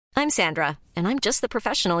I'm Sandra, and I'm just the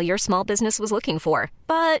professional your small business was looking for.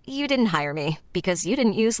 But you didn't hire me because you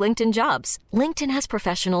didn't use LinkedIn Jobs. LinkedIn has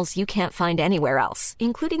professionals you can't find anywhere else,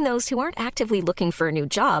 including those who aren't actively looking for a new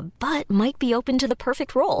job, but might be open to the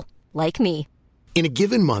perfect role, like me. In a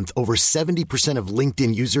given month, over 70% of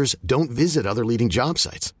LinkedIn users don't visit other leading job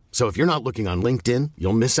sites. So if you're not looking on LinkedIn,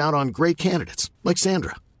 you'll miss out on great candidates like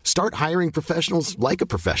Sandra. Start hiring professionals like a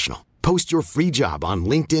professional. Post your free job on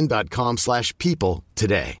linkedin.com/people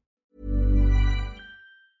today.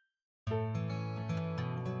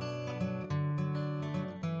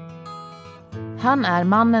 Han är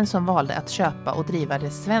mannen som valde att köpa och driva det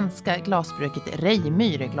svenska glasbruket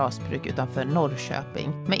Reimyre glasbruk utanför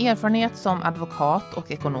Norrköping. Med erfarenhet som advokat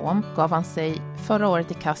och ekonom gav han sig förra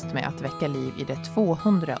året i kast med att väcka liv i det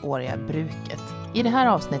 200-åriga bruket. I det här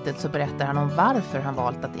avsnittet så berättar han om varför han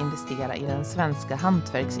valt att investera i den svenska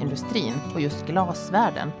hantverksindustrin och just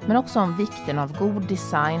glasvärlden, men också om vikten av god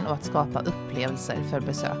design och att skapa upplevelser för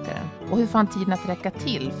besökaren. Och hur får han tiden att räcka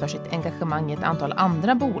till för sitt engagemang i ett antal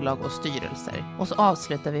andra bolag och styrelser. Och så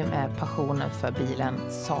avslutar vi med passionen för bilen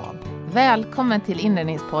Saab. Välkommen till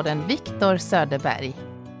inredningspodden Viktor Söderberg.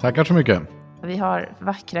 Tackar så mycket. Vi har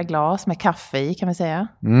vackra glas med kaffe i, kan vi säga.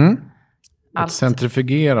 Ett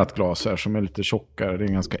centrifugerat glas här som är lite tjockare. Det är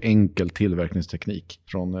en ganska enkel tillverkningsteknik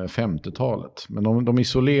från 50-talet. Men de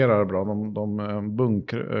isolerar bra.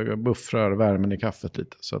 De buffrar värmen i kaffet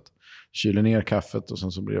lite. Så att kyler ner kaffet och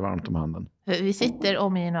sen så blir det varmt om handen. Vi sitter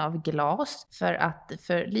omgivna av glas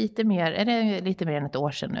för lite mer än ett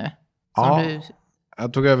år sedan nu.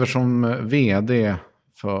 Jag tog över som vd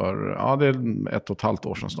för det är 1,5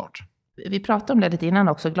 år sedan snart. Vi pratade om det lite innan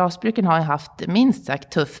också. Glasbruken har ju haft minst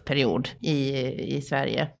sagt tuff period i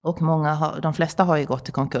Sverige. Och de flesta har ju gått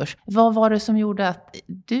i konkurs. Vad var det som gjorde att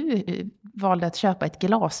du valde att köpa ett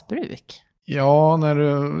glasbruk? Ja,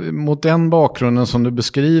 mot den bakgrunden som du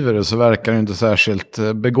beskriver det så verkar det inte särskilt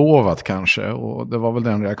begåvat kanske. Och det var väl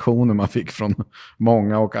den reaktionen man fick från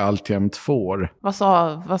många och alltjämt får.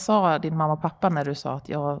 Vad sa din mamma och pappa när du sa att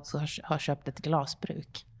jag har köpt ett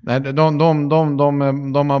glasbruk? Nej,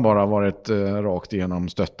 de har bara varit rakt igenom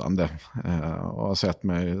stöttande och har sett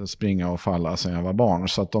mig springa och falla sedan jag var barn.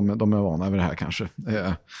 Så att de är vana vid det här kanske.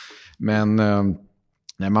 Men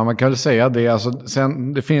man kan väl säga det. Alltså,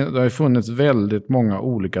 det har ju funnits väldigt många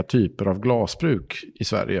olika typer av glasbruk i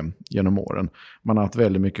Sverige genom åren. Man har haft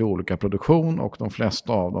väldigt mycket olika produktion och de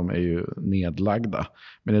flesta av dem är ju nedlagda.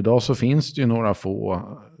 Men idag så finns det ju några få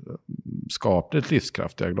skapligt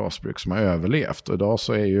livskraftiga glasbruk som har överlevt. Och idag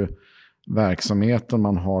så är ju verksamheten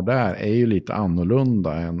man har där är ju lite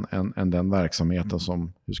annorlunda än den verksamheten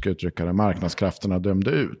som, hur ska jag uttrycka det, marknadskrafterna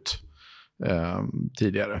dömde ut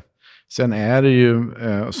tidigare. Sen är det ju,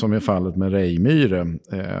 som i fallet med Reimyre,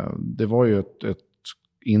 det var ju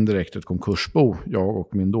indirekt ett konkursbo jag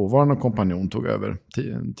och min dåvarande kompanjon tog över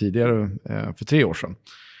tidigare för 3 år sedan.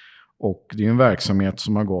 Och det är en verksamhet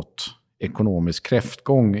som har gått ekonomisk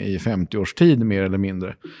kräftgång i 50 års tid mer eller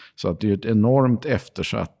mindre. Så att det är ett enormt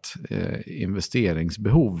eftersatt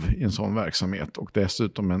investeringsbehov i en sån verksamhet och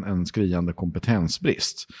dessutom en skriande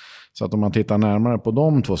kompetensbrist. Så att om man tittar närmare på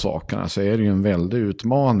de två sakerna så är det ju en väldig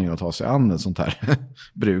utmaning att ta sig an ett sånt här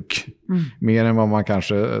bruk. Mer än vad man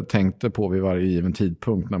kanske tänkte på vid varje given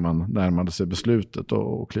tidpunkt när man närmade sig beslutet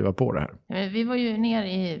och kliva på det här. Vi var ju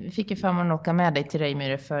vi fick ju förmånen att åka med dig till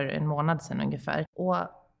Reimyre för en månad sedan ungefär. Och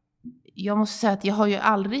jag måste säga att jag har ju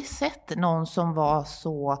aldrig sett någon som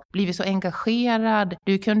blivit så engagerad.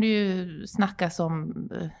 Du kunde ju snacka som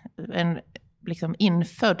en liksom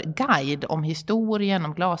infödd guide om historien,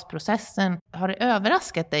 om glasprocessen. Har det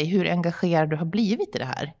överraskat dig hur engagerad du har blivit i det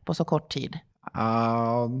här på så kort tid?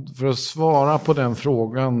 För att svara på den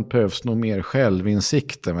frågan behövs nog mer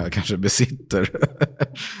självinsikt än jag kanske besitter.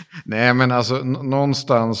 Nej, men alltså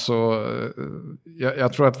någonstans så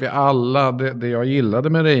jag tror att vi alla, det jag gillade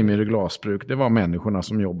med Reimyre glasbruk, det var människorna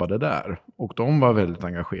som jobbade där och de var väldigt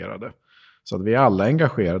engagerade. Så att vi alla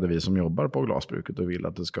engagerade, vi som jobbar på glasbruket och vill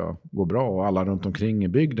att det ska gå bra och alla runt omkring i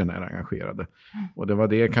bygden är engagerade. Och det var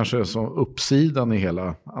det kanske som uppsidan i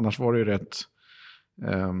hela, annars var det ju rätt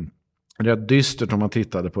dystert om man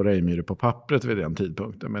tittade på Reimyre på pappret vid den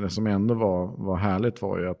tidpunkten. Men det som ändå var härligt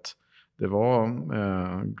var ju att det var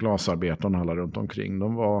glasarbetarna alla runt omkring.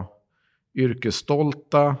 De var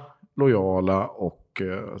yrkesstolta, lojala och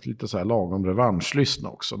lite så här lagom revanschlystna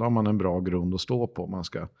också. Då har man en bra grund att stå på om man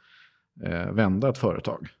ska vända ett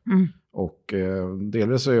företag. Och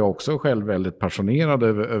delvis är jag också själv väldigt passionerad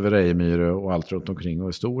över Rejmyre och allt runt omkring och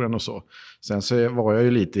historien och så. Sen så var jag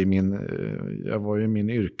ju lite i min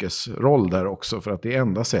yrkesroll där också, för att det är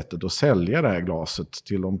enda sättet att sälja det här glaset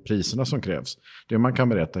till de priserna som krävs. Det är man kan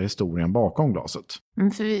berätta historien bakom glaset.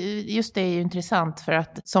 För just det är ju intressant, för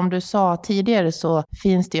att som du sa tidigare så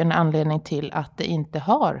finns det ju en anledning till att det inte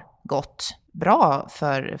har gått bra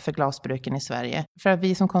för glasbruken i Sverige. För att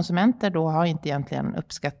vi som konsumenter då har inte egentligen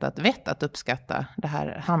vett att uppskatta det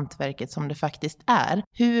här hantverket som det faktiskt är.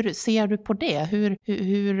 Hur ser du på det?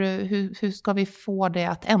 Hur ska vi få det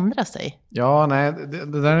att ändra sig? Ja, nej,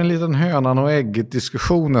 det där är en liten hönan och ägget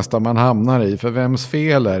diskussion nästan man hamnar i. För vems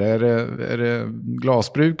fel är det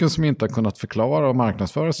glasbruken som inte har kunnat förklara och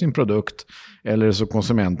marknadsföra sin produkt, eller är det så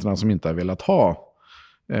konsumenterna som inte har velat ha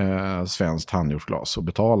svenskt handgjordsglas och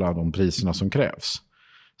betala de priserna som krävs?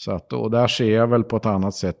 Så att, och där ser jag väl på ett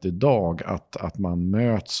annat sätt idag att man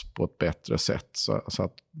möts på ett bättre sätt, så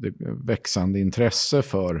att det är växande intresse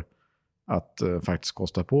för att faktiskt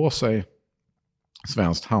kosta på sig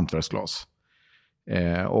svenskt hantverksglas.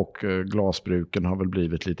 Och glasbruken har väl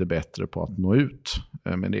blivit lite bättre på att nå ut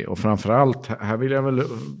med det. Och framförallt, här vill jag väl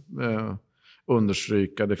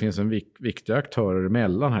understryka, det finns en viktig aktörer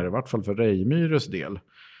emellan här, i vart fall för Rejmyres del.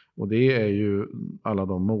 Och det är ju alla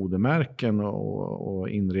de modemärken och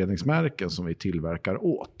inredningsmärken som vi tillverkar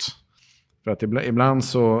åt. För att ibland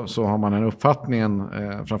så har man en uppfattning,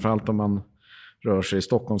 framförallt om man rör sig i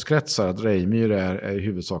Stockholmskretsar, att Rejmyre är i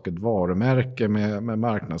huvudsak ett varumärke med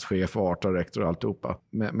marknadschef, art och rektor och alltihopa.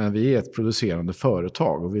 Men vi är ett producerande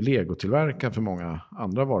företag och vi legotillverkar för många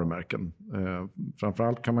andra varumärken.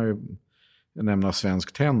 Framförallt kan man ju nämna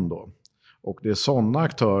Svensk Tenn då. Och det är sådana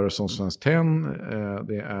aktörer som Svensk Tenn,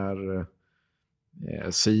 det är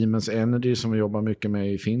Siemens Energy som vi jobbar mycket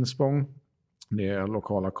med i Finspång. Det är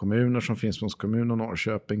lokala kommuner som Finspångs kommun och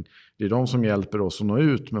Norrköping. Det är de som hjälper oss att nå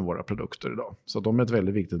ut med våra produkter idag. Så de är ett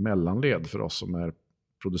väldigt viktigt mellanled för oss som är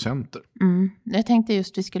producenter. Jag tänkte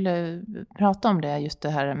just vi skulle prata om det, just det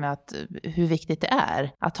här med hur viktigt det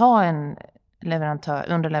är att ha en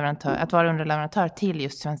underleverantör, att vara underleverantör till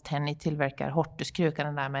just Svensk Tenn, tillverkar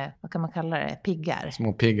hortuskrukan där med, vad kan man kalla det, piggar?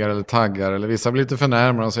 Små piggar eller taggar, eller vissa blir lite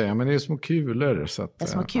förnärmade och säger, men det är små kulor. Så att,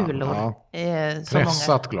 små kulor. Ja.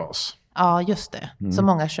 Pressat glas. Ja, just det. Så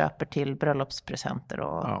många köper till bröllopspresenter.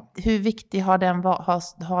 Och hur viktig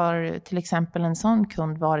har till exempel en sån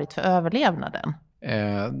kund varit för överlevnaden?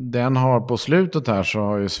 Den har på slutet här så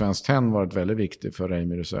har ju Svensk Tenn varit väldigt viktig för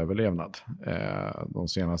Rejmyres överlevnad. De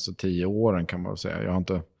senaste 10 åren kan man väl säga. Jag har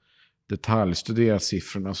inte detaljstuderat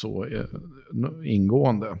siffrorna så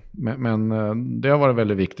ingående. Men det har varit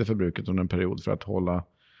väldigt viktigt för bruket under en period för att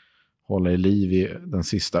hålla i liv i den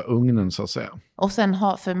sista ugnen så att säga. Och sen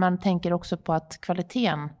för man tänker också på att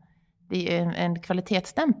kvaliteten, det är en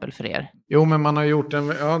kvalitetsstämpel för er. Jo, men man har gjort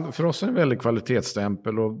för oss är det en väldigt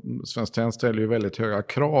kvalitetsstämpel, och Svensk Tenn ställer ju väldigt höga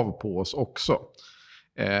krav på oss också.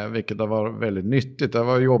 Vilket har varit väldigt nyttigt. Det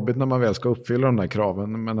var jobbigt när man väl ska uppfylla de där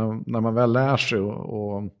kraven, men när man väl lär sig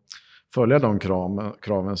och följa de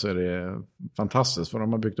kraven så är det fantastiskt, för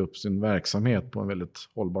de har byggt upp sin verksamhet på ett väldigt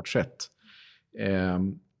hållbart sätt.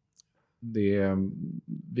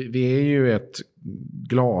 Vi är ju ett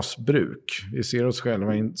glasbruk. Vi ser oss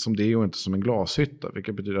själva som det och inte som en glashytta,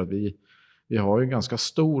 vilket betyder att vi har ju ganska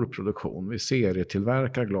stor produktion. Vi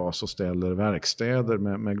serietillverkar glas och ställer verkstäder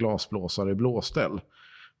med glasblåsare i blåställ.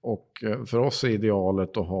 Och för oss är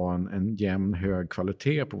idealet att ha en jämn hög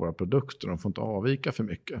kvalitet på våra produkter. De får inte avvika för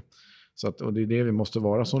mycket. Och det är det vi måste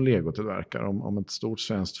vara som legotillverkare. Om ett stort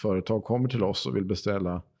svenskt företag kommer till oss och vill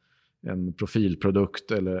beställa en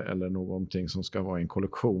profilprodukt eller någonting som ska vara i en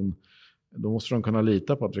kollektion, då måste de kunna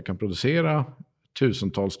lita på att vi kan producera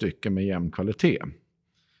tusentals stycken med jämn kvalitet.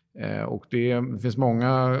 Och det finns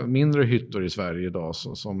många mindre hyttor i Sverige idag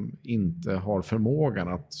som inte har förmågan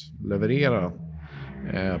att leverera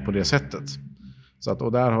på det sättet.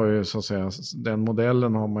 Och där har ju så att säga, den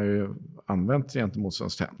modellen har man ju använt gentemot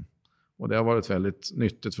Svensk Tenn. Och det har varit väldigt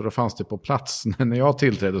nyttigt, för då fanns det på plats. När jag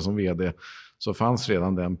tillträdde som vd så fanns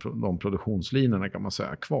redan de produktionslinjerna kan man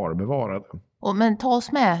säga kvarbevarade. Men ta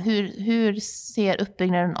oss med, hur ser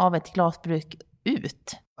uppbyggnaden av ett glasbruk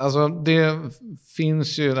ut? Alltså det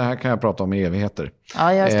finns ju, det här kan jag prata om i evigheter.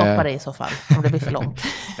 Ja, jag stoppar det i så fall om det blir för långt.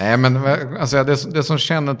 Nej, men alltså, det som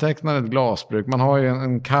kännetecknar ett glasbruk, man har ju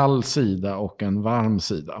en kall sida och en varm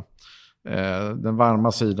sida. Den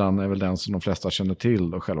varma sidan är väl den som de flesta känner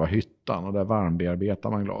till, då, själva hyttan, och där varmbearbetar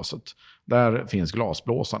man glaset. Där finns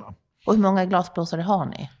glasblåsarna. Och hur många glasblåsare har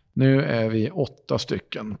ni? Nu är vi 8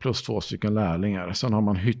 stycken plus 2 stycken lärlingar. Sen har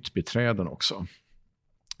man hyttbiträden också.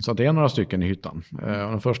 Så det är några stycken i hyttan.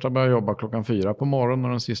 Den första börjar jobba 4:00 på morgonen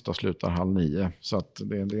och den sista slutar 8:30. Så att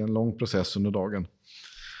det är en lång process under dagen.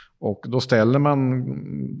 Och då ställer man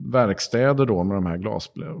verkstäder då med de här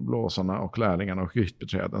glasblåsarna och lärlingarna och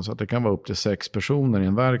hyttbiträden. Så att det kan vara upp till 6 personer i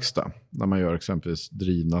en verkstad när man gör exempelvis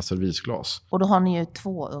drivna servisglas. Och då har ni ju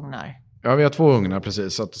 2 ugnar. Ja, vi har 2 ugnar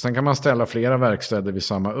precis. Så att sen kan man ställa flera verkstäder vid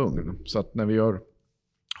samma ugn. Så att när vi gör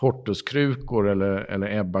hortuskrukor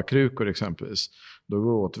eller ebbakrukor exempelvis, då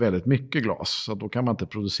går det åt väldigt mycket glas. Så då kan man inte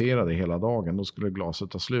producera det hela dagen. Då skulle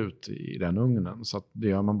glaset ta slut i den ugnen. Så att det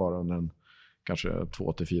gör man bara under kanske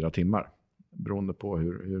 2 till 4 timmar. Beroende på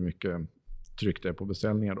hur mycket tryck det är på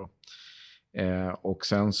beställningar då. Och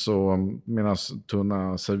sen så medan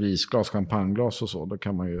tunna servisglas, champagneglas och så, då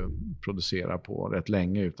kan man ju producera på rätt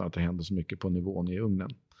länge utan att det händer så mycket på nivån i ugnen.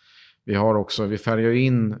 Vi färgar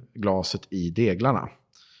in glaset i deglarna.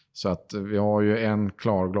 Så att vi har ju en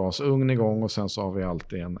klarglasugn igång och sen så har vi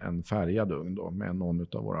alltid en färgad ugn då med någon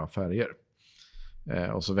av våra färger.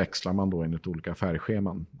 Och så växlar man då enligt olika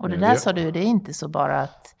färgscheman. Och det där sa du, det är inte så bara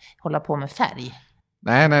att hålla på med färg?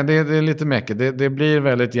 Nej, det är lite mäckigt. Det blir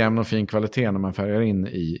väldigt jämn och fin kvalitet när man färgar in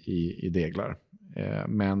i deglar.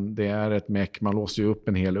 Men det är ett mäck, man låser ju upp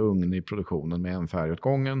en hel ugn i produktionen med en färg åt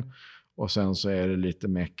gången. Och sen så är det lite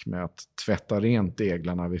mäck med att tvätta rent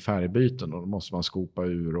deglarna vid färgbyten. Och då måste man skopa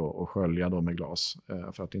ur och skölja dem med glas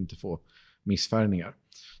för att inte få missfärgningar.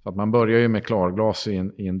 Så att man börjar ju med klarglas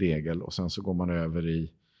i en degel och sen så går man över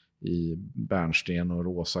i bärnsten och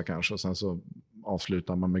rosa kanske. Och sen så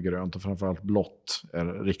avslutar man med grönt och framförallt blått är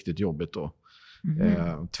riktigt jobbigt då.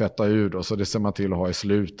 Tvätta ur då, så det ser man till att ha i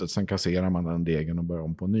slutet. Sen kasserar man den degen och börjar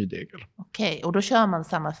om på en ny degel. Okej, och då kör man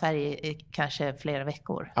samma färg i kanske flera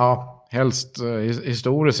veckor? Ja, helst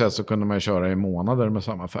historiskt sett så kunde man ju köra i månader med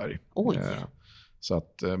samma färg. Oj! Så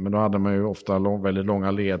att, men då hade man ju ofta väldigt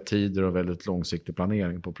långa ledtider och väldigt långsiktig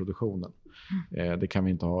planering på produktionen. Det kan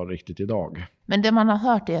vi inte ha riktigt idag. Men det man har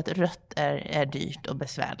hört är att rött är dyrt och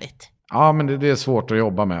besvärligt. Ja, men det är svårt att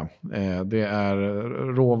jobba med.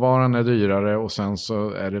 Råvaran är dyrare och sen så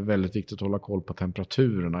är det väldigt viktigt att hålla koll på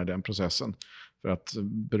temperaturerna i den processen. För att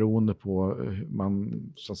beroende på hur man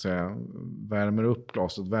så att säga värmer upp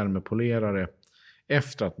glaset, värmepolerar det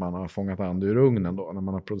efter att man har fångat and ur ugnen då, när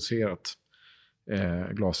man har producerat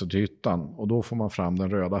glaset i hyttan. Och då får man fram den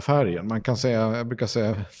röda färgen. Jag brukar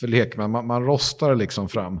säga för lekmän, man rostar liksom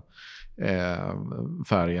fram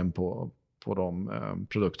färgen på de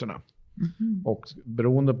produkterna. Och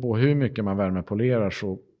beroende på hur mycket man värmepolerar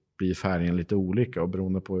så blir färgen lite olika och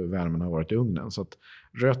beroende på hur värmen har varit i ugnen. Så att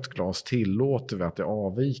rött glas tillåter vi att det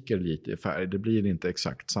avviker lite i färg. Det blir inte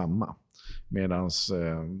exakt samma. Medan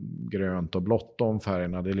grönt och blått, de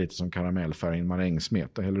färgerna, det är lite som karamellfärg i en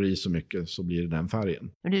marängsmet. Det häller i så mycket så blir det den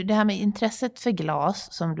färgen. Det här med intresset för glas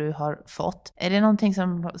som du har fått, är det någonting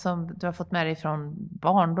som du har fått med dig från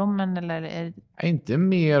barndomen? Eller Inte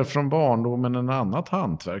mer från barndomen än annat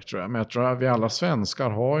hantverk tror jag. Men jag tror att vi alla svenskar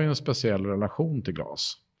har ju en speciell relation till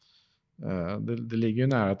glas. Det ligger ju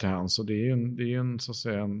nära till hands och det är ju en, så att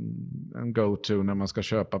säga, en go-to när man ska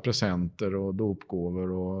köpa presenter och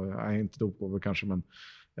dopgåvor och inte dopgåvor kanske, men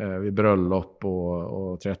vid bröllop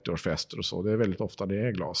och 30-årsfester och så. Det är väldigt ofta det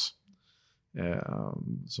är glas.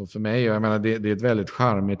 Så för mig, jag menar, det är ett väldigt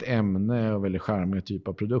charmigt ämne och väldigt charmig typ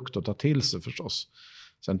av produkt att ta till sig förstås.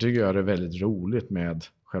 Sen tycker jag det är väldigt roligt med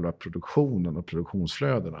själva produktionen och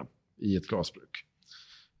produktionsflödena i ett glasbruk.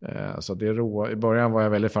 Så det i början var jag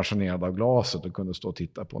väldigt fascinerad av glaset och kunde stå och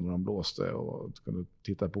titta på när de blåste och kunde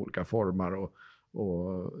titta på olika former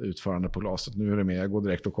och utförande på glaset. Nu är det mer, jag går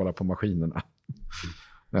direkt och kollar på maskinerna.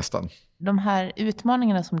 Nästan. De här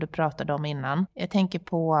utmaningarna som du pratade om innan, jag tänker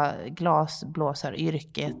på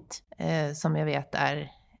glasblåsaryrket som jag vet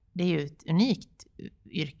det är ju ett unikt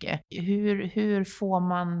yrke. Hur får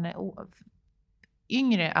man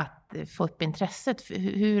yngre att få upp intresset?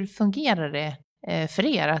 Hur fungerar det för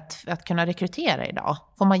er att kunna rekrytera idag?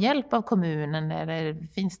 Får man hjälp av kommunen eller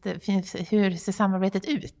hur ser samarbetet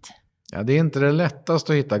ut? Ja, det är inte det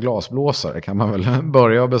lättaste att hitta glasblåsare kan man väl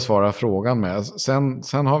börja besvara frågan med.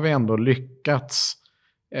 Sen har vi ändå lyckats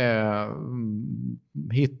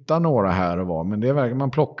hitta några här och var, men det är verkligen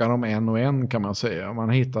man plockar dem en och en kan man säga. Man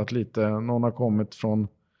har hittat lite, någon har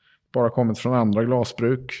kommit från andra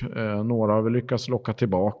glasbruk. Några har vi lyckats locka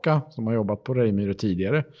tillbaka som har jobbat på Rejmyre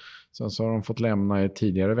tidigare. Sen så har de fått lämna i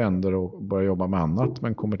tidigare vänder och börja jobba med annat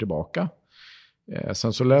men kommer tillbaka.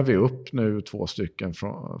 Sen så lär vi upp nu 2 stycken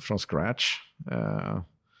från scratch.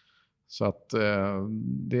 Så att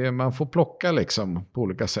man får plocka liksom på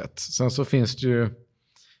olika sätt. Sen så finns det ju,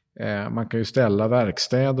 man kan ju ställa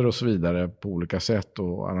verkstäder och så vidare på olika sätt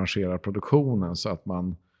och arrangera produktionen så att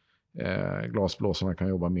man Glasblåsarna kan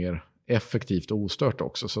jobba mer effektivt och ostört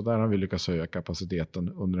också. Så där har vi lyckats höja kapaciteten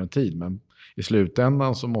under en tid. Men i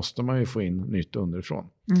slutändan så måste man ju få in nytt underifrån.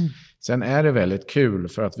 Sen är det väldigt kul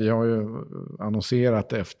för att vi har ju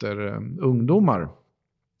annonserat efter ungdomar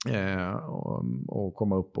och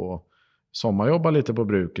komma upp och sommarjobba lite på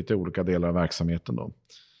bruket i olika delar av verksamheten då.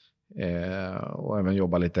 Och även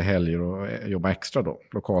jobba lite helger och jobba extra då,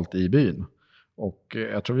 lokalt i byn. Och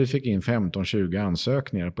jag tror vi fick in 15-20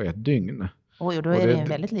 ansökningar på ett dygn. Oj, och då är det en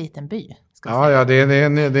väldigt liten by. Ja, det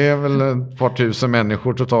är väl ett par tusen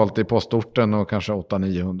människor totalt i postorten och kanske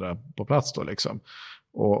 800-900 på plats då liksom.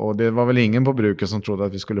 Och det var väl ingen på bruket som trodde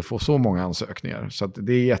att vi skulle få så många ansökningar. Så att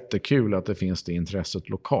det är jättekul att det finns det intresset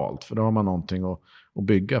lokalt. För då har man någonting att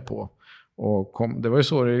bygga på. Och det var ju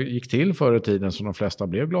så det gick till förr i tiden som de flesta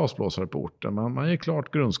blev glasblåsare på orten. Man gick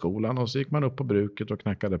klart grundskolan och så gick man upp på bruket och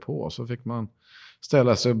knackade på. Så fick man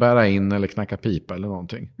ställa sig och bära in eller knacka pipa eller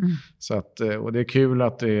någonting. Så att, och det är kul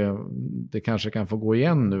att det kanske kan få gå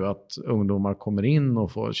igen nu att ungdomar kommer in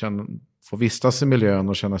och får vistas i miljön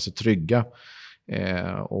och känna sig trygga.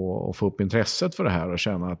 Och få upp intresset för det här och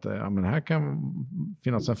känna att men här kan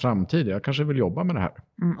finnas en framtid. Jag kanske vill jobba med det här.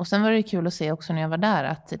 Och sen var det kul att se också när jag var där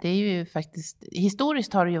att det är ju faktiskt,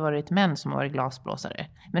 historiskt har det ju varit män som har varit glasblåsare.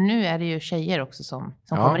 Men nu är det ju tjejer också som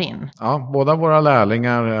kommer in. Ja, båda våra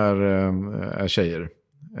lärlingar är tjejer.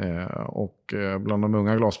 Och bland de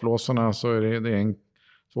unga glasblåsarna så är det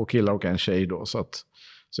två killar och en tjej då.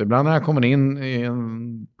 Så ibland när jag kommer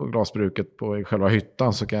in på glasbruket i själva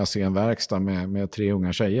hyttan så kan jag se en verkstad med 3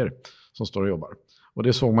 unga tjejer som står och jobbar. Och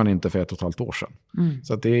det såg man inte för 1,5 år sedan.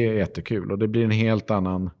 Så att det är jättekul och det blir en helt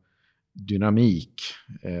annan dynamik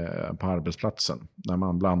på arbetsplatsen när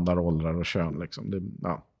man blandar åldrar och kön. Liksom.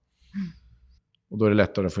 Och då är det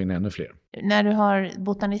lättare att få in ännu fler. När du har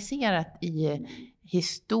botaniserat i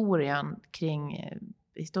historien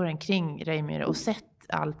kring Rejmyre och sett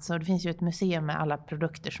allt, så det finns ju ett museum med alla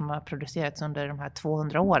produkter som har producerats under de här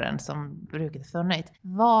 200 åren som bruket funnits.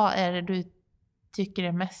 Vad är det du tycker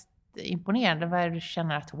är mest imponerande? Vad är det du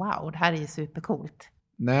känner att wow, det här är supercoolt?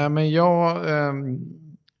 Nej, men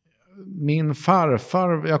min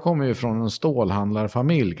farfar, jag kommer ju från en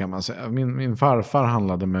stålhandlarfamilj kan man säga. Min farfar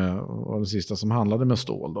var den sista som handlade med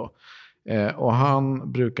stål då. Och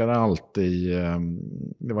han brukade alltid,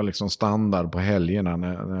 det var liksom standard på helgerna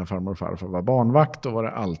när farmor och farfar var barnvakt, då var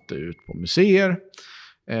det alltid ut på museer.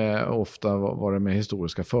 Ofta var det med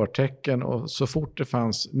historiska förtecken och så fort det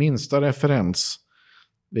fanns minsta referens,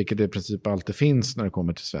 vilket i princip alltid finns när det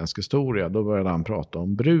kommer till svensk historia, då började han prata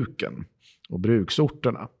om bruken och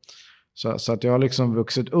bruksorterna. Så att jag har liksom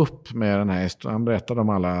vuxit upp med den här historien. Han berättade om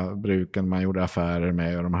alla bruken man gjorde affärer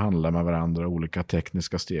med och de handlade med varandra, olika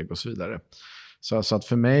tekniska steg och så vidare. Så att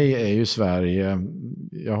för mig är ju Sverige,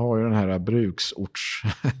 jag har ju den här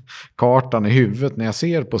bruksortskartan i huvudet när jag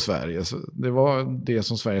ser på Sverige. Så det var det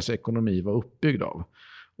som Sveriges ekonomi var uppbyggd av.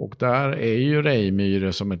 Och där är ju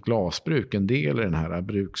Rejmyre som ett glasbruk en del i den här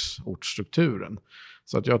bruksortsstrukturen.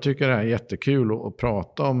 Så att jag tycker det är jättekul att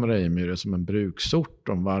prata om Rejmyre som en bruksort,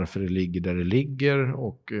 om varför det ligger där det ligger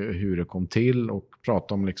och hur det kom till och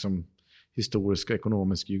prata om liksom historisk och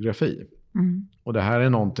ekonomisk geografi. Och det här är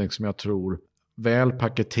någonting som jag tror väl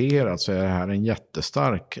paketerat så är det här en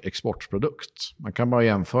jättestark exportprodukt. Man kan bara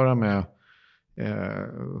jämföra med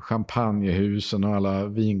champagnehusen och alla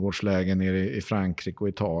vingårdslägen nere i Frankrike och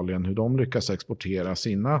Italien, hur de lyckas exportera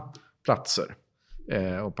sina platser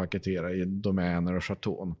och paketera i domäner och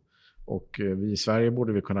chateau. Och vi i Sverige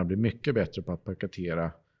borde vi kunna bli mycket bättre på att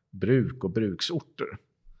paketera bruk och bruksorter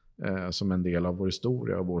som en del av vår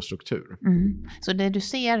historia och vår struktur. Så det du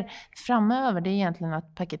ser framöver, det är egentligen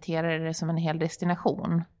att paketera det som en hel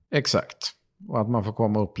destination? Exakt. Och att man får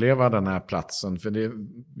komma och uppleva den här platsen. För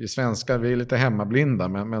vi svenskar, vi är lite hemmablinda,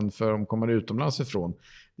 men för de kommer utomlands ifrån,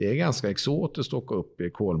 det är ganska exotiskt att åka upp i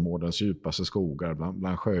Kolmårdens djupaste skogar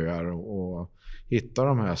bland sjöar och hitta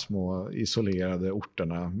de här små isolerade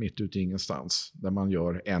orterna mitt ute i ingenstans. Där man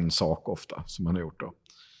gör en sak ofta, som man har gjort då.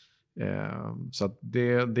 Så att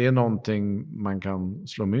det är någonting man kan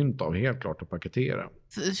slå mynt av helt klart och paketera.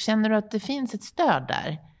 Känner du att det finns ett stöd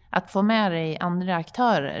där? Att få med dig andra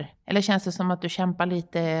aktörer? Eller känns det som att du kämpar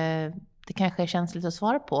lite, det kanske känns lite att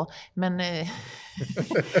svara på, men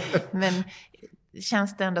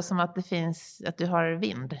känns det ändå som att det finns, att du har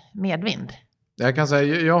medvind? Jag kan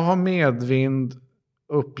säga, jag har medvind,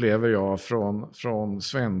 upplever jag från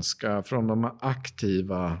de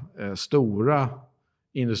aktiva stora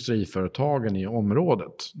industriföretagen i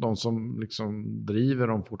området. De som liksom driver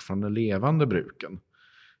de fortfarande levande bruken.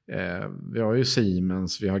 Vi har ju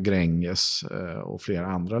Siemens, vi har Gränges och flera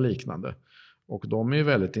andra liknande. Och de är ju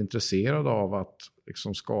väldigt intresserade av att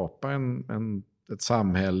liksom skapa ett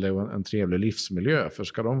samhälle och en trevlig livsmiljö. För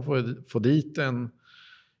ska de få dit en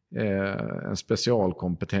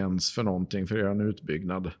specialkompetens för någonting, för att göra en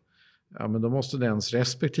utbyggnad, ja, men då måste dens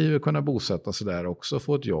respektive kunna bosätta sig där också,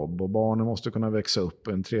 få ett jobb, och barnen måste kunna växa upp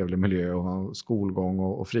i en trevlig miljö och ha skolgång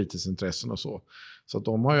och fritidsintressen och så. Så att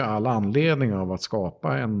de har ju all anledning av att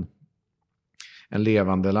skapa en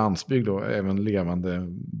levande landsbygd och även levande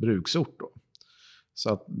bruksort då.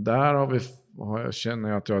 Så att där känner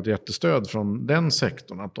jag att jag har ett jättestöd från den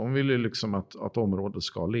sektorn, att de vill ju liksom att området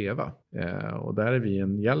ska leva. Och där är vi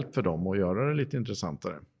en hjälp för dem att göra det lite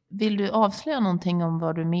intressantare. Vill du avslöja någonting om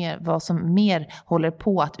vad som mer håller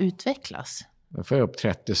på att utvecklas? Jag får upp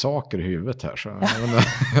 30 saker i huvudet här. Så.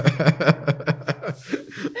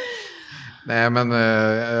 Nej, men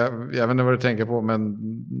jag vet inte vad du tänker på, men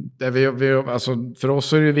alltså, för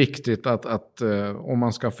oss är det viktigt att om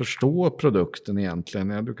man ska förstå produkten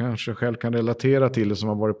egentligen, du kanske själv kan relatera till det som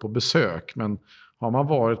har varit på besök, men har man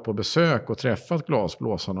varit på besök och träffat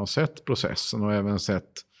glasblåsarna och sett processen och även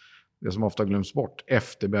sett det som ofta glöms bort,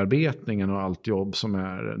 efterbearbetningen och allt jobb som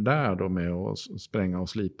är där då med att spränga och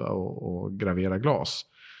slipa och gravera glas,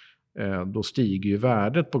 då stiger ju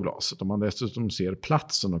värdet på glaset om man dessutom ser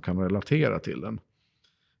platsen och kan relatera till den.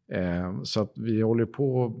 Så att vi håller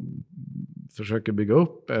på och försöker bygga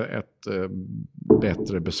upp ett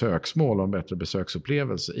bättre besöksmål och en bättre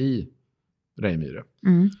besöksupplevelse i Rejmyre.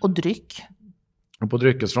 Och dryck. Och på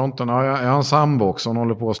dryckesfronten har jag en sambo också. Hon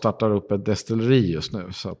håller på att starta upp ett destilleri just nu.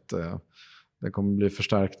 Så att det kommer bli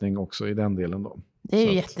förstärkning också i den delen då. Det är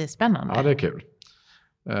ju jättespännande. Ja, det är kul.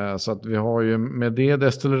 Så att vi har ju med det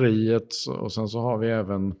destilleriet, och sen så har vi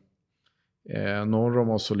även norr om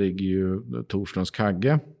oss så ligger ju Torslunds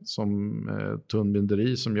Kagge som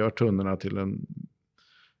tunnbinderi som gör tunnorna till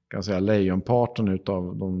kan säga lejonparten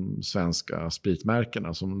utav de svenska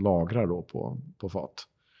spritmärkena som lagrar då på fat.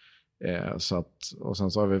 Så att, och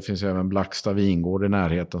sen så finns ju även Blacksta vingård i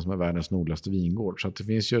närheten som är världens nordligaste vingård. Så att det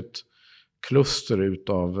finns ju ett kluster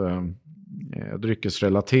utav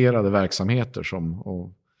dryckesrelaterade verksamheter som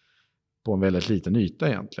på en väldigt liten yta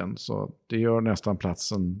egentligen. Så det gör nästan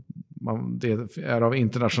platsen, det är av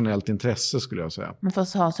internationellt intresse skulle jag säga. Man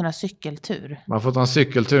får ha en sån här cykeltur. Man får ta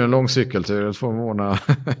en lång cykeltur, och får ordna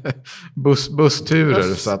bussturer.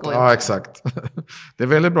 Så att, ja, exakt. Det är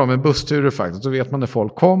väldigt bra med bussturer faktiskt. Då vet man när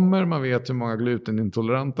folk kommer, man vet hur många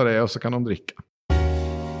glutenintoleranta det är och så kan de dricka.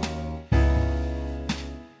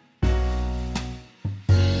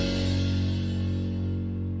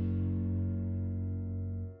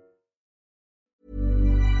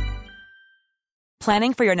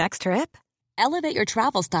 Planning for your next trip? Elevate your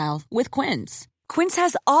travel style with Quince. Quince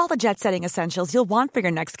has all the jet-setting essentials you'll want for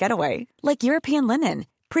your next getaway, like European linen,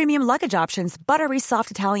 premium luggage options, buttery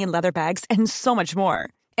soft Italian leather bags, and so much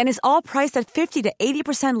more. And is all priced at 50 to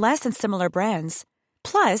 80% less than similar brands.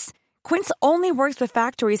 Plus, Quince only works with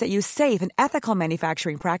factories that use safe and ethical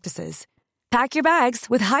manufacturing practices. Pack your bags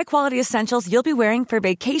with high-quality essentials you'll be wearing for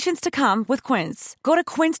vacations to come with Quince. Go to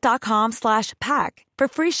quince.com/pack for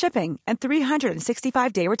free shipping and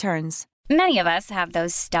 365-day returns. Many of us have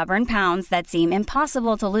those stubborn pounds that seem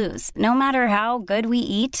impossible to lose, no matter how good we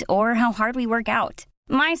eat or how hard we work out.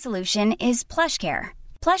 My solution is PlushCare.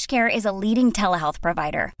 PlushCare is a leading telehealth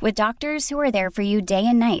provider with doctors who are there for you day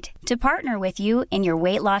and night to partner with you in your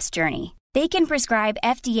weight loss journey. They can prescribe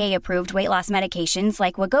FDA-approved weight loss medications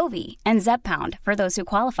like Wegovy and Zepbound for those who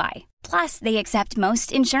qualify. Plus, they accept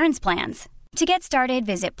most insurance plans. To get started,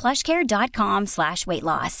 visit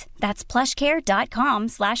plushcare.com/weightloss. That's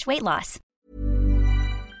plushcare.com/weightloss.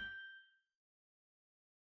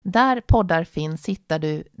 Där poddar finns hittar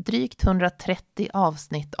du drygt 130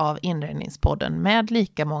 avsnitt av Inredningspodden med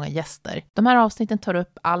lika många gäster. De här avsnitten tar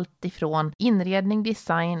upp allt ifrån inredning,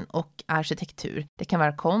 design och arkitektur. Det kan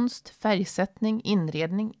vara konst, färgsättning,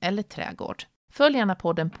 inredning eller trädgård. Följ gärna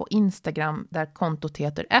podden på Instagram där kontot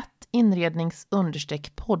heter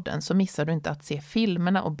 @inrednings_podden så missar du inte att se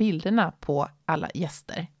filmerna och bilderna på alla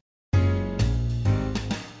gäster.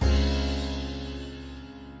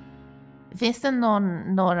 Finns det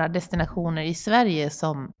några destinationer i Sverige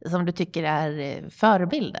som du tycker är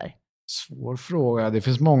förebilder? Svår fråga. Det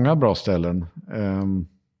finns många bra ställen.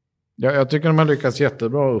 Jag tycker de har lyckats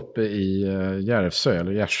jättebra uppe i Järvsö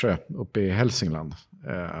eller Gärsö uppe i Hälsingland.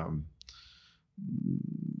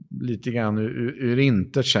 Lite grann ur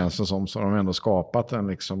intet känns det som så har de ändå skapat en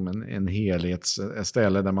ett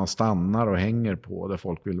ställe där man stannar och hänger på där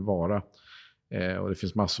folk vill vara. Och det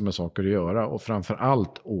finns massor med saker att göra och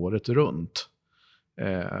framförallt året runt.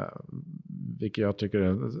 Vilket jag tycker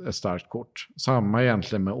är ett starkt kort. Samma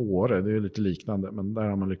egentligen med Åre, det är lite liknande men där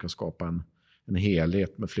har man lyckats skapa en en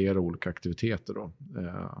helhet med flera olika aktiviteter då.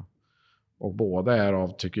 Och båda är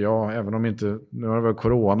av, tycker jag, även om inte, nu har det varit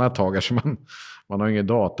corona ett tag så man har ingen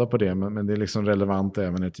data på det, men det är liksom relevant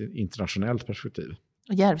även i ett internationellt perspektiv.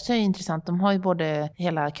 Och Järvsö är intressant, de har ju både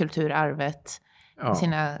hela kulturarvet,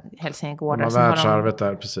 sina hälsingegårdar. De har världsarvet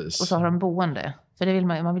där, precis. Och så har de boende, för det vill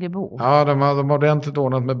man vill ju bo. Ja, de har ordentligt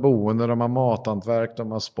ordnat med boende, de har mathantverk,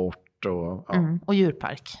 de har sport och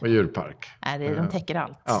djurpark. Och djurpark. Nej, de täcker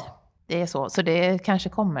allt. Ja. Det är så det kanske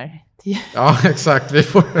kommer. Ja, exakt. Vi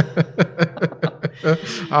får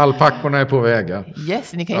alpackorna är på väg.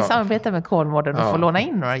 Yes, ni kan ju samarbeta med Kolmården och få låna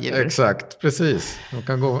in några djur. Exakt, precis.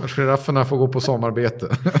 Girafferna får gå på sommarbete.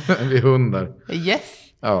 Vi hundar. Yes.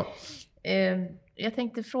 Ja. Jag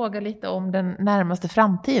tänkte fråga lite om den närmaste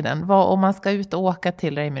framtiden. Om man ska ut och åka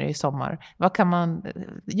till Rejmyre i sommar.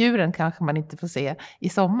 Djuren kanske man inte får se i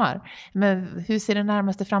sommar. Men hur ser den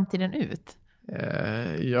närmaste framtiden ut?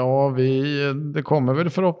 Det kommer väl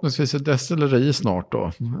förhoppningsvis ett destilleri snart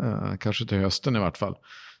då. Kanske till hösten i vart fall.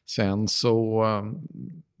 Sen så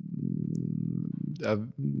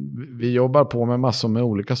vi jobbar på med massor med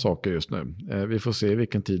olika saker just nu. Vi får se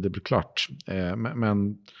vilken tid det blir klart.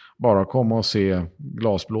 Men bara komma och se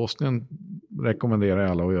glasblåsningen rekommenderar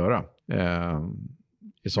jag alla att göra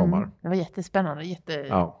i sommar. Det var jättespännande,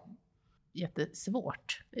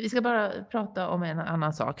 jättesvårt. Vi ska bara prata om en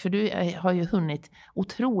annan sak. För du har ju hunnit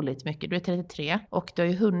otroligt mycket. Du är 33 och du har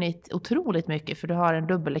ju hunnit otroligt mycket. För du har en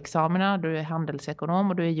dubbelexamina, du är handelsekonom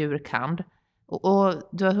och du är djurkand. Och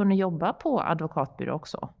du har hunnit jobba på advokatbyrå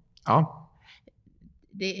också. Ja.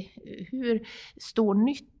 Hur stor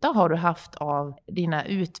nytta har du haft av dina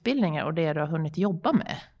utbildningar och det du har hunnit jobba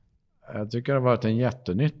med? Jag tycker det har varit en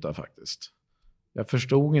jättenytta faktiskt. Jag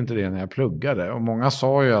förstod inte det när jag pluggade. Och många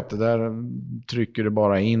sa ju att det där trycker du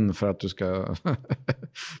bara in för att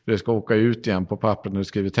du ska åka ut igen på pappret när du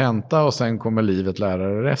skriver tenta och sen kommer livet lära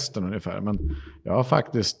dig resten ungefär. Men jag har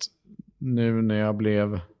faktiskt nu när jag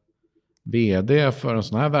blev vd för en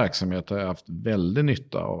sån här verksamhet har jag haft väldigt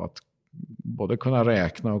nytta av att både kunna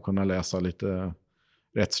räkna och kunna läsa lite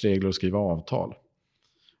rättsregler och skriva avtal.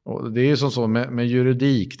 Och det är ju som så med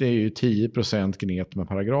juridik, det är ju 10% gnet med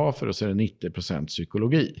paragrafer och så är det 90%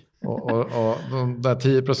 psykologi. Och de där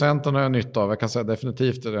 10% har jag nytta av, jag kan säga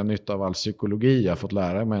definitivt att jag har nytta av all psykologi jag fått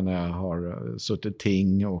lära mig när jag har suttit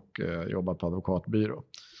ting och jobbat på advokatbyrå.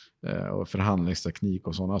 Och förhandlingsteknik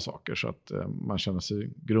och sådana saker så att man känner sig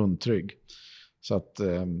grundtrygg. Så att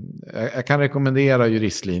jag kan rekommendera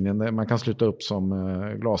juristlinjen. Man kan sluta upp som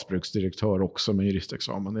glasbruksdirektör också med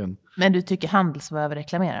juristexamen. Men du tycker Handels var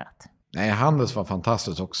överreklamerat? Nej, Handels var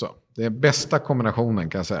fantastiskt också. Det är bästa kombinationen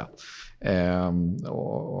kan jag säga.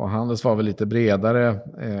 Och Handels var väl lite bredare.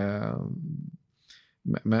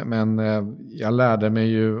 Men jag lärde mig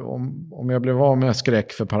ju, om jag blev av med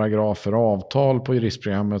skräck för paragrafer och avtal på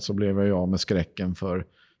juristprogrammet så blev jag av med skräcken för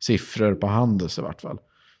siffror på Handels i vart fall.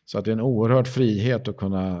 Så att det är en oerhörd frihet att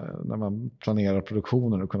kunna, när man planerar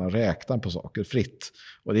produktionen, att kunna räkna på saker fritt.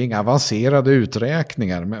 Och det är inga avancerade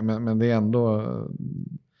uträkningar, men det är ändå,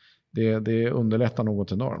 det underlättar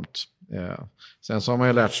något enormt. Sen så har man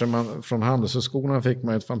ju lärt sig, från Handelshögskolan fick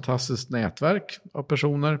man ett fantastiskt nätverk av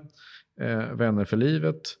personer, vänner för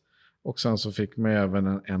livet. Och sen så fick man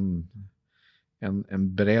även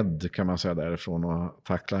en bredd kan man säga därifrån och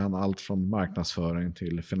tackla allt från marknadsföring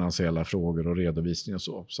till finansiella frågor och redovisning och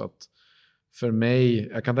så. Så att för mig,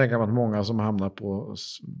 jag kan tänka mig att många som hamnar på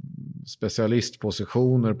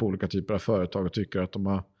specialistpositioner på olika typer av företag och tycker att de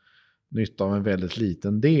har nytta av en väldigt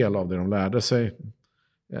liten del av det de lärde sig.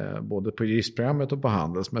 Både på juristprogrammet och på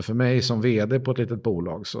Handels. Men för mig som vd på ett litet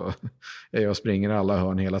bolag så är jag springer alla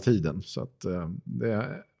hörn hela tiden. Så att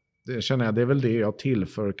det känner jag, det är väl det jag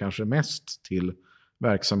tillför kanske mest till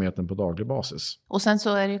verksamheten på daglig basis. Och sen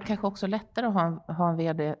så är det kanske också lättare att ha en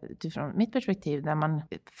vd utifrån mitt perspektiv där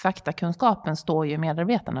faktakunskapen står ju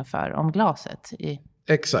medarbetarna för om glaset.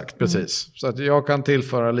 Exakt, precis. Så att jag kan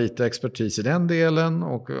tillföra lite expertis i den delen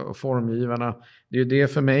och formgivarna. Det är ju det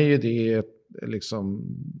för mig, det är liksom,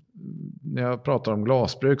 när jag pratar om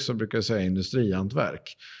glasbruk så brukar jag säga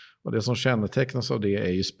industrihantverk. Och det som kännetecknas av det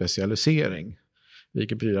är ju specialisering.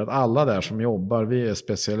 Vilket betyder att alla där som jobbar, vi är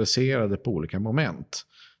specialiserade på olika moment.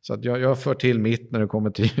 Så att jag för till mitt när det kommer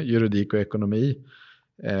till juridik och ekonomi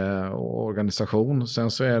och organisation.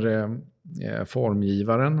 Sen så är det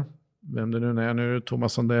formgivaren, vem det nu är nu,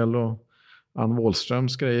 Thomas Sandell och Ann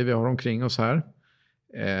Wåhlströms grejer vi har omkring oss här.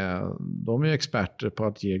 De är experter på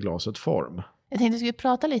att ge glaset form. Jag tänkte att vi skulle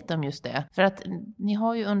prata lite om just det. För att ni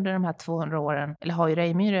har ju under de här 200 åren, eller har ju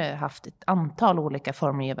Rejmyre haft ett antal olika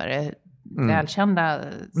formgivare. välkända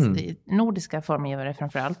nordiska formgivare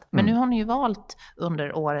framförallt. Men nu har ni ju valt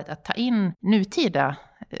under året att ta in nutida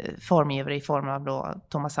formgivare i form av då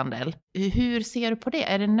Thomas Sandell. Hur ser du på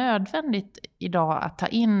det? Är det nödvändigt idag att ta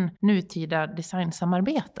in nutida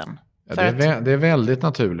designsamarbeten? Ja, det är väldigt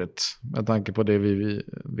naturligt med tanke på det vi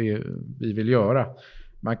vill göra.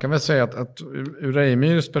 Man kan väl säga att ur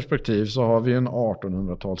Reijmyres perspektiv så har vi en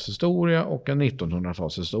 1800-talshistoria och en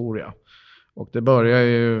 1900-talshistoria. Och det börjar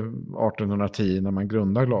ju 1810 när man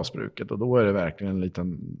grundar glasbruket, och då är det verkligen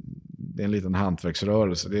en liten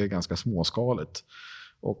hantverksrörelse. Det är ganska småskaligt.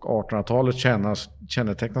 Och 1800-talet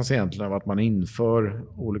kännetecknas egentligen av att man inför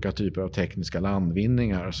olika typer av tekniska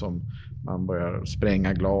landvinningar, som man börjar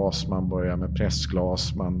spränga glas, man börjar med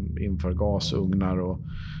pressglas, man inför gasugnar och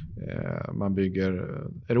man bygger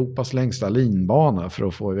Europas längsta linbana för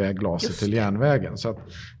att få iväg glaset till järnvägen. Så att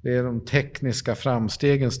det är de tekniska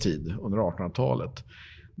framstegens tid under 1800-talet.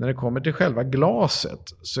 När det kommer till själva glaset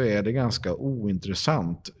så är det ganska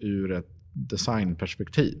ointressant ur ett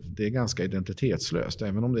designperspektiv. Det är ganska identitetslöst,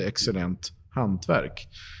 även om det är excellent hantverk.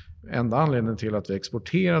 Enda anledningen till att vi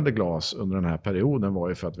exporterade glas under den här perioden var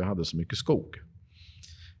ju för att vi hade så mycket skog.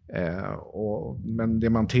 Men det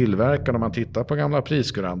man tillverkar när man tittar på gamla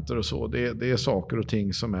priskuranter och så, det är saker och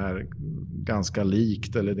ting som är ganska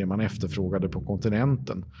likt eller det man efterfrågade på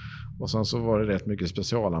kontinenten. Och sen så var det rätt mycket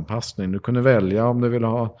specialanpassning. Du kunde välja om du ville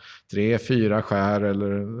ha 3-4 skär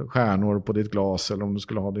eller stjärnor på ditt glas, eller om du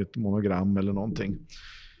skulle ha ditt monogram eller någonting.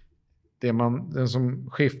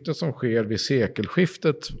 Skiftet som sker vid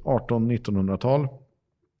sekelskiftet 1800-1900-tal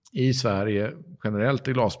i Sverige generellt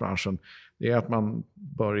i glasbranschen, det är att man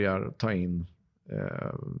börjar ta in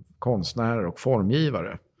konstnärer och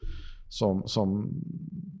formgivare som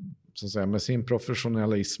så att säga, med sin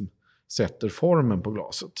professionalism sätter formen på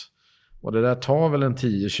glaset. Och det där tar väl en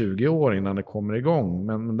 10-20 år innan det kommer igång,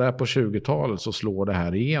 men där på 20-talet så slår det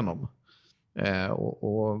här igenom.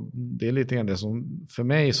 Och det är lite grann det som för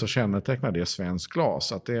mig så kännetecknar det svensk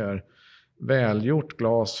glas, att det är välgjort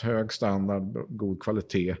glas, hög standard, god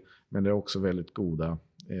kvalitet, men det är också väldigt goda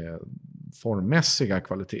formmässiga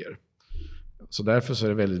kvaliteter. Så därför så är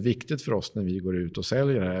det väldigt viktigt för oss när vi går ut och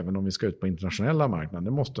säljer det, även om vi ska ut på internationella marknaden.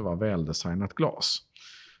 Det måste vara väldesignat glas.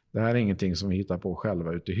 Det här är ingenting som vi hittar på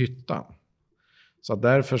själva ute i hyttan. Så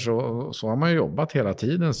därför så har man ju jobbat hela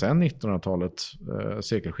tiden sedan 1900-talet,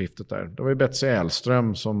 sekelskiftet där. Det var ju Betsy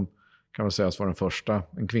Elström som kan man säga var den första,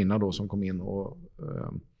 en kvinna då, som kom in och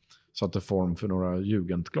satte form för några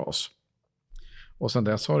jugendglas. Och sen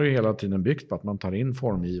dess har det hela tiden byggt på att man tar in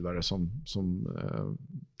formgivare som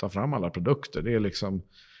tar fram alla produkter. Det är liksom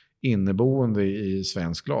inneboende i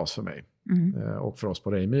svensk glas för mig och för oss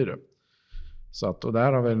på Reijmyre. Så att, och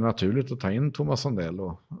där har vi naturligt att ta in Thomas Sandell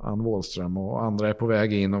och Ann Wåhlström, och andra är på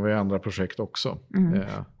väg in och vi har andra projekt också.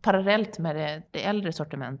 Parallellt med det äldre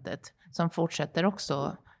sortimentet som fortsätter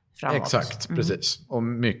också framåt. Exakt, precis. Och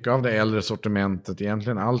mycket av det äldre sortimentet,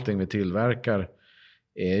 egentligen allting vi tillverkar,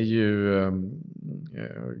 är ju,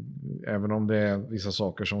 även om det är vissa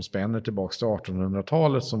saker som spänner tillbaka till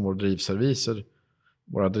 1800-talet som vår drivserviser,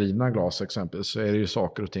 våra drivna glas exempelvis, så är det ju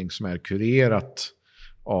saker och ting som är kurerat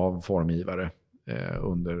av formgivare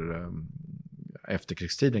under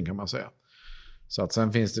efterkrigstiden kan man säga. Så att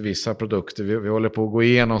sen finns det vissa produkter, vi håller på att gå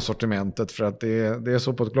igenom sortimentet för att det är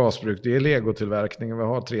så på ett glasbruk, det är legotillverkning, vi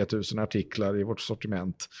har 3000 artiklar i vårt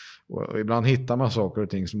sortiment. Och ibland hittar man saker och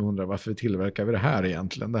ting som undrar varför tillverkar vi det här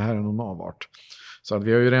egentligen? Det här är någon avart. Så att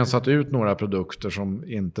vi har ju rensat ut några produkter som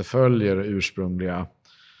inte följer ursprungliga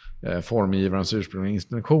formgivarens ursprungliga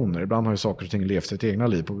intentioner. Ibland har ju saker och ting levt sitt egna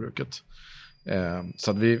liv på bruket.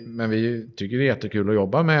 Så att men vi tycker det är jättekul att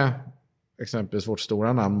jobba med exempelvis vårt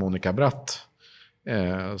stora namn Monica Bratt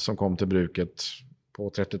som kom till bruket på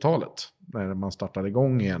 30-talet när man startade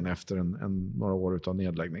igång igen efter några år av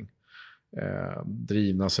nedläggning.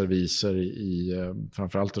 Drivna serviser i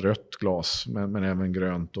framförallt rött glas men även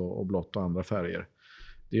grönt och blått och andra färger.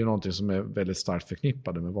 Det är ju någonting som är väldigt starkt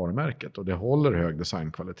förknippade med varumärket och det håller hög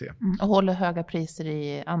designkvalitet. Och håller höga priser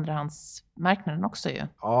i andrahandsmarknaden också ju.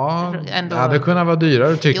 Ja, det kunde vara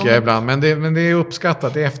dyrare tycker jag ibland, men det är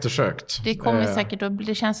uppskattat, det är eftersökt. Det kommer säkert och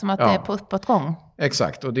det känns som att det är på uppåtgång.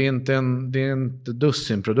 Exakt, och det är inte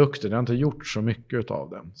dussinprodukter, det har inte gjort så mycket av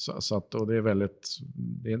dem. Så att, och det är väldigt,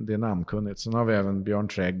 det är namnkunnigt. Sen har vi även Björn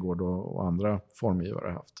Trädgård och andra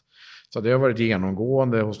formgivare haft. Så det har varit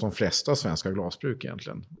genomgående hos de flesta svenska glasbruk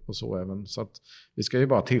egentligen. Och så även. Så att vi ska ju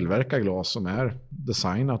bara tillverka glas som är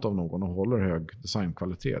designat av någon och håller hög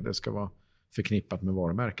designkvalitet. Det ska vara förknippat med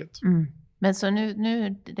varumärket. Men så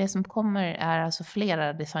nu det som kommer är alltså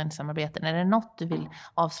flera designsamarbeten. Är det något du vill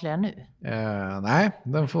avslöja nu? Nej,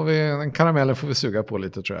 den karamellen får vi suga på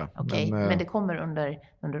lite tror jag. Okej, men det kommer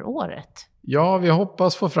under året? Ja, vi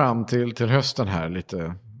hoppas få fram till hösten här ett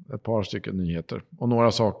par stycken nyheter. Och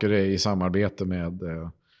några saker är i samarbete med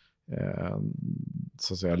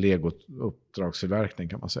så att säga Lego-uppdragstillverkning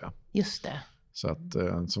kan man säga. Just det. Så att,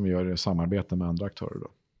 som vi gör i samarbete med andra aktörer då.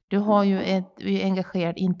 Du har ju är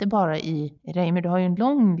engagerad inte bara i Reimyr, du har ju en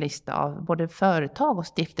lång lista av både företag och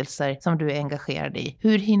stiftelser som du är engagerad i.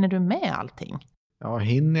 Hur hinner du med allting? Ja,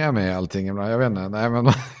 hinner jag med allting ibland? Jag vet inte. Nej, men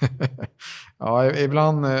ja,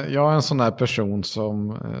 ibland, jag är en sån där person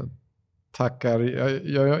som tackar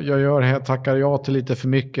ja till lite för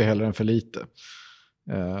mycket hellre än för lite.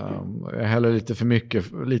 Jag hellre lite för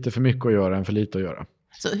mycket att göra än för lite att göra.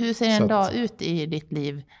 Så hur ser en dag ut i ditt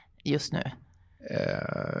liv just nu?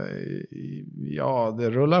 Ja, det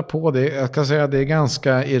rullar på. Jag kan säga att det är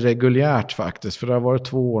ganska irreguljärt faktiskt. För det har varit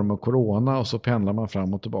 2 år med corona och så pendlar man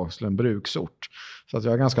fram och tillbaka till en bruksort. Så att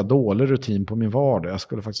jag har ganska dålig rutin på min vardag. Jag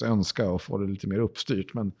skulle faktiskt önska att få det lite mer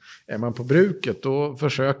uppstyrt. Men är man på bruket då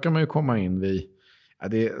försöker man ju komma in vid... Ja,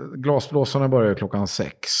 glasblåsarna börjar klockan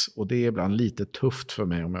 6 och det är ibland lite tufft för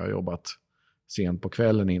mig om jag har jobbat sent på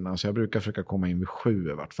kvällen innan. Så jag brukar försöka komma in vid 7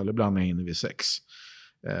 i vart fall. Ibland är jag inne vid 6.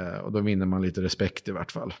 Och då vinner man lite respekt i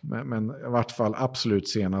vart fall. Men i vart fall absolut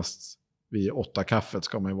senast vid 8 kaffet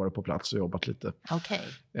ska man ju vara på plats och jobbat lite. Okay.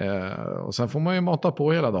 Och sen får man ju mata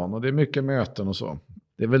på hela dagen och det är mycket möten och så.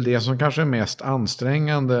 Det är väl det som kanske är mest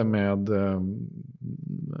ansträngande med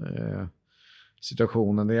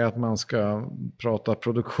situationen. Det är att man ska prata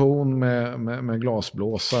produktion med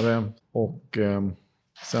glasblåsare och...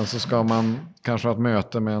 Sen så ska man kanske ha ett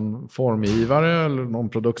möte med en formgivare eller någon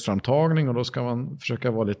produktframtagning och då ska man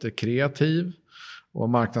försöka vara lite kreativ och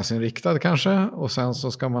marknadsinriktad kanske. Och sen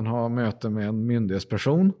så ska man ha möte med en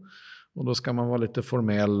myndighetsperson och då ska man vara lite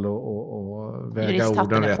formell och väga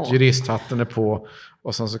orden rätt. Juristhatten är på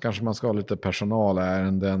och sen så kanske man ska ha lite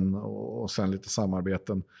personalärenden och sen lite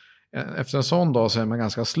samarbeten. Efter en sån dag så är man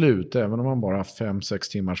ganska slut även om man bara har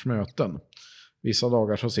 5-6 timmars möten. Vissa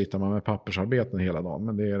dagar så sitter man med pappersarbeten hela dagen,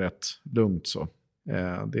 men det är rätt lugnt så.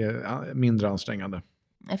 Det är mindre ansträngande.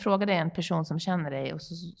 Jag frågade en person som känner dig och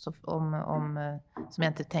som jag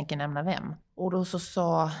inte tänker nämna vem. Och då så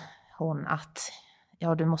sa hon att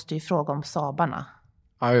du måste ju fråga om Sabarna.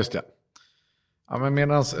 Ja, just det. Ja, men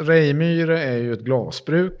medan Reimyr är ju ett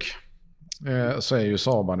glasbruk så är ju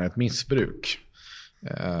Sabarna ett missbruk.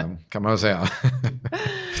 Kan man väl säga.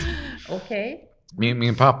 Okej.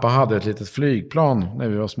 Min pappa hade ett litet flygplan när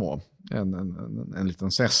vi var små. En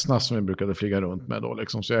liten Cessna som vi brukade flyga runt med då.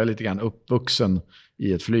 Liksom. Så jag är lite grann uppvuxen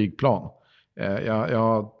i ett flygplan. Jag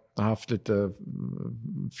har haft lite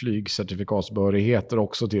flygcertifikatsbehörigheter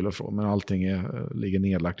också till och från. Men allting ligger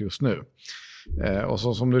nedlagt just nu. Och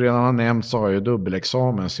så som du redan har nämnt så har jag ju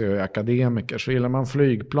dubbelexamen så jag är akademiker. Så gillar man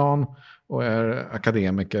flygplan och är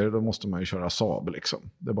akademiker då måste man ju köra Saab liksom.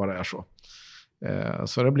 Det bara är så.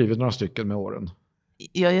 Så det har blivit några stycken med åren.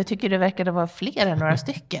 Ja, jag tycker det verkade vara fler än några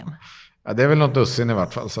stycken. Ja, det är väl något dussin i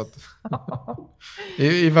vart fall. Så att,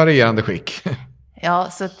 i varierande skick. Ja,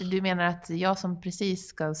 så att du menar att jag som precis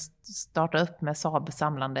ska starta upp med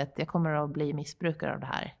Saab-samlandet, jag kommer att bli missbrukare av det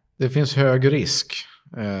här? Det finns hög risk.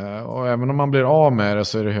 Och även om man blir av med det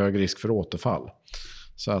så är det hög risk för återfall.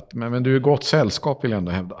 Så att, men du är gott sällskap vill jag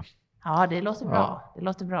ändå hävda. Ja, det låter bra. Ja. Det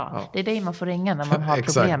låter bra. Ja. Det är dig man får ringa när man har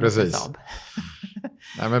Exakt, problem med precis. Saab.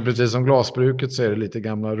 Nej, men precis som glasbruket så är det lite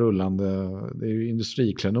gamla rullande, det är ju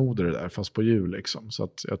industriklenoder det där fast på hjul liksom. Så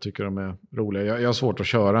att jag tycker de är roliga. Jag har svårt att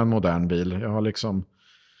köra en modern bil. Jag har liksom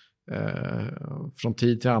från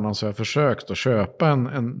tid till annan så har jag försökt att köpa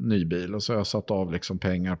en ny bil och så har jag satt av liksom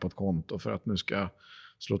pengar på ett konto för att nu ska jag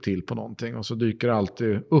slå till på någonting. Och så dyker det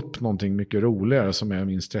alltid upp någonting mycket roligare som är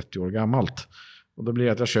minst 30 år gammalt. Och då blir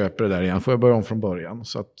det att jag köper det där igen. Får jag börja om från början.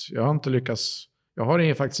 Så att jag har inte lyckats. Jag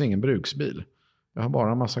har faktiskt ingen bruksbil. Jag har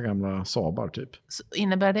bara en massa gamla Saabar typ. Så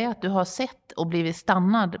innebär det att du har sett och blivit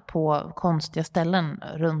stannad på konstiga ställen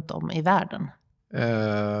runt om i världen?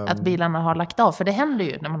 Att bilarna har lagt av. För det händer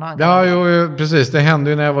ju när man har en Ja, jo, precis. Det hände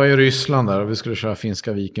ju när jag var i Ryssland där. Och vi skulle köra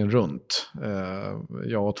Finska viken runt.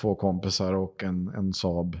 Jag och 2 kompisar och en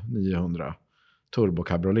Saab 900 Turbo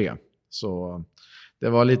Cabriolet. Så det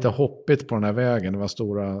var lite hoppigt på den här vägen. Det var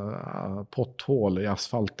stora potthål i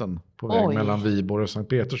asfalten på väg mellan Viborg och Sankt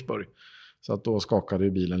Petersburg. Så att då skakade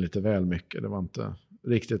ju bilen lite väl mycket. Det var inte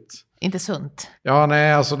riktigt... Inte sunt. Ja,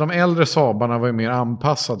 nej, alltså de äldre Saabarna var ju mer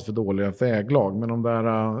anpassade för dåliga väglag. Men de där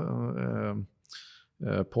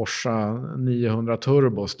Porsche 900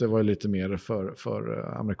 turbos, det var ju lite mer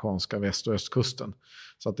för amerikanska väst- och östkusten.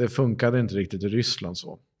 Så att det funkade inte riktigt i Ryssland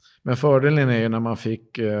så. Men fördelen är ju när man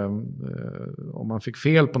fick, om man fick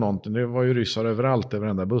fel på någonting, det var ju ryssar överallt, över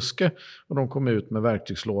varenda buske. Och de kom ut med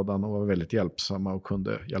verktygslådan och var väldigt hjälpsamma och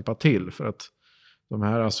kunde hjälpa till. För att de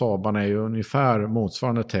här Saabarna är ju ungefär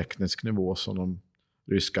motsvarande teknisk nivå som de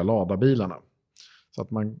ryska Lada-bilarna. Så att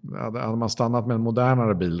hade man stannat med en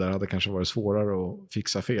modernare bil där hade det kanske varit svårare att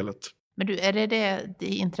fixa felet. Men du, är det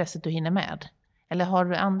intresset du hinner med? Eller har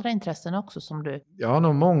du andra intressen också som du... Jag har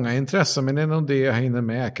nog många intressen, men det är nog det jag hinner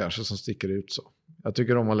med kanske som sticker ut så. Jag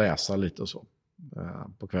tycker om att läsa lite och så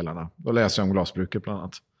på kvällarna. Då läser jag om glasbruket bland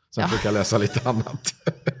annat. Sen fick jag läsa lite annat.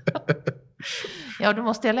 Ja, du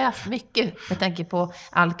måste ha läst mycket med tanke på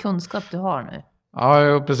all kunskap du har nu.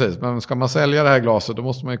 Ja, precis. Men ska man sälja det här glaset då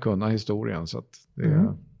måste man ju kunna historien. Så att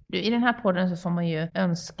det... I den här podden så får man ju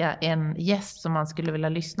önska en gäst som man skulle vilja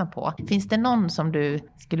lyssna på. Finns det någon som du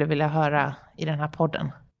skulle vilja höra i den här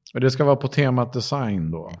podden? Och det ska vara på temat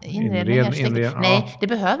design då? Nej, det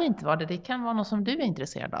behöver inte vara det. Det kan vara något som du är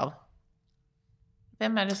intresserad av.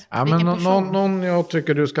 Vem är det? Ja, men någon jag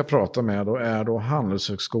tycker du ska prata med då är då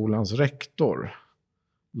Handelshögskolans rektor,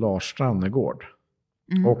 Lars Strannegård.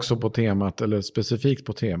 Också på temat, eller specifikt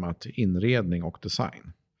på temat inredning och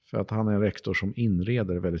design. För att han är en rektor som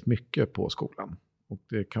inreder väldigt mycket på skolan. Och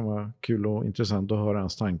det kan vara kul och intressant att höra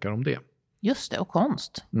hans tankar om det. Just det, och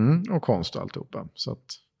konst. Och konst och alltihopa. Så att...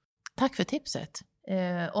 Tack för tipset.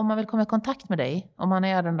 Om man vill komma i kontakt med dig, om man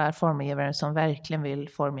är den där formgivaren som verkligen vill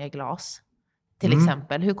formge glas, till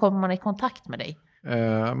exempel, hur kommer man i kontakt med dig?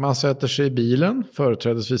 Man sätter sig i bilen,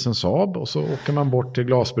 företrädesvis en Saab, och så åker man bort till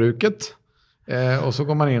glasbruket. Och så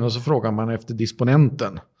går man in och så frågar man efter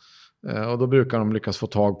disponenten. Och då brukar de lyckas få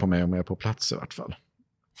tag på mig om jag är på plats i vart fall.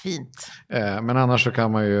 Fint. Men annars så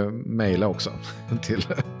kan man ju mejla också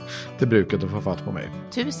till bruket och få fatt på mig.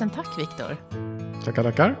 Tusen tack, Viktor.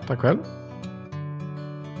 Tackar. Tack själv.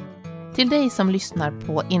 Till dig som lyssnar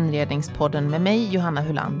på Inredningspodden med mig, Johanna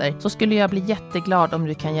Hulander, så skulle jag bli jätteglad om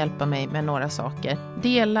du kan hjälpa mig med några saker.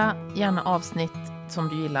 Dela gärna avsnitt som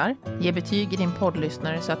du gillar. Ge betyg i din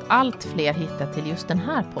poddlyssnare så att allt fler hittar till just den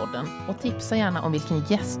här podden. Och tipsa gärna om vilken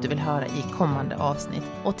gäst du vill höra i kommande avsnitt.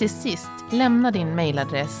 Och till sist, lämna din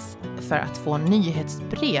mejladress för att få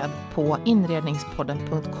nyhetsbrev på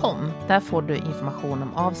inredningspodden.com. Där får du information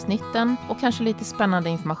om avsnitten och kanske lite spännande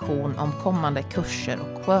information om kommande kurser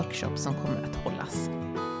och workshops som kommer att hållas.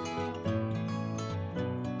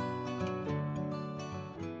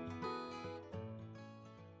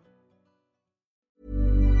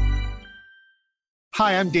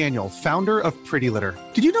 Hi, I'm Daniel, founder of Pretty Litter.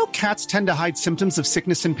 Did you know cats tend to hide symptoms of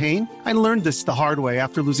sickness and pain? I learned this the hard way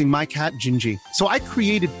after losing my cat, Gingy. So I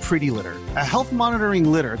created Pretty Litter, a health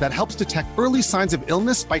monitoring litter that helps detect early signs of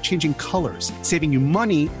illness by changing colors, saving you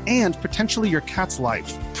money and potentially your cat's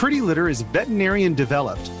life. Pretty Litter is veterinarian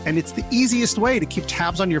developed, and it's the easiest way to keep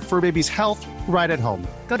tabs on your fur baby's health right at home.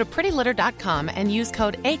 Go to prettylitter.com and use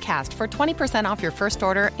code ACAST for 20% off your first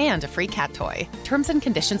order and a free cat toy. Terms and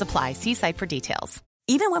conditions apply. See site for details.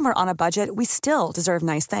 Even when we're on a budget, we still deserve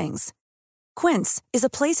nice things. Quince is a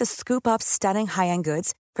place to scoop up stunning high-end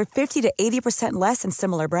goods for 50 to 80% less than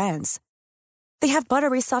similar brands. They have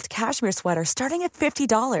buttery soft cashmere sweaters starting at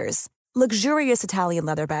 $50, luxurious Italian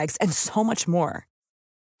leather bags, and so much more.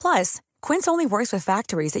 Plus, Quince only works with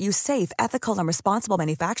factories that use safe, ethical, and responsible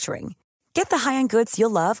manufacturing. Get the high-end goods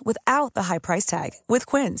you'll love without the high price tag with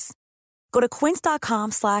Quince. Go to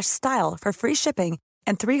quince.com/style for free shipping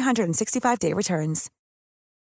and 365-day returns.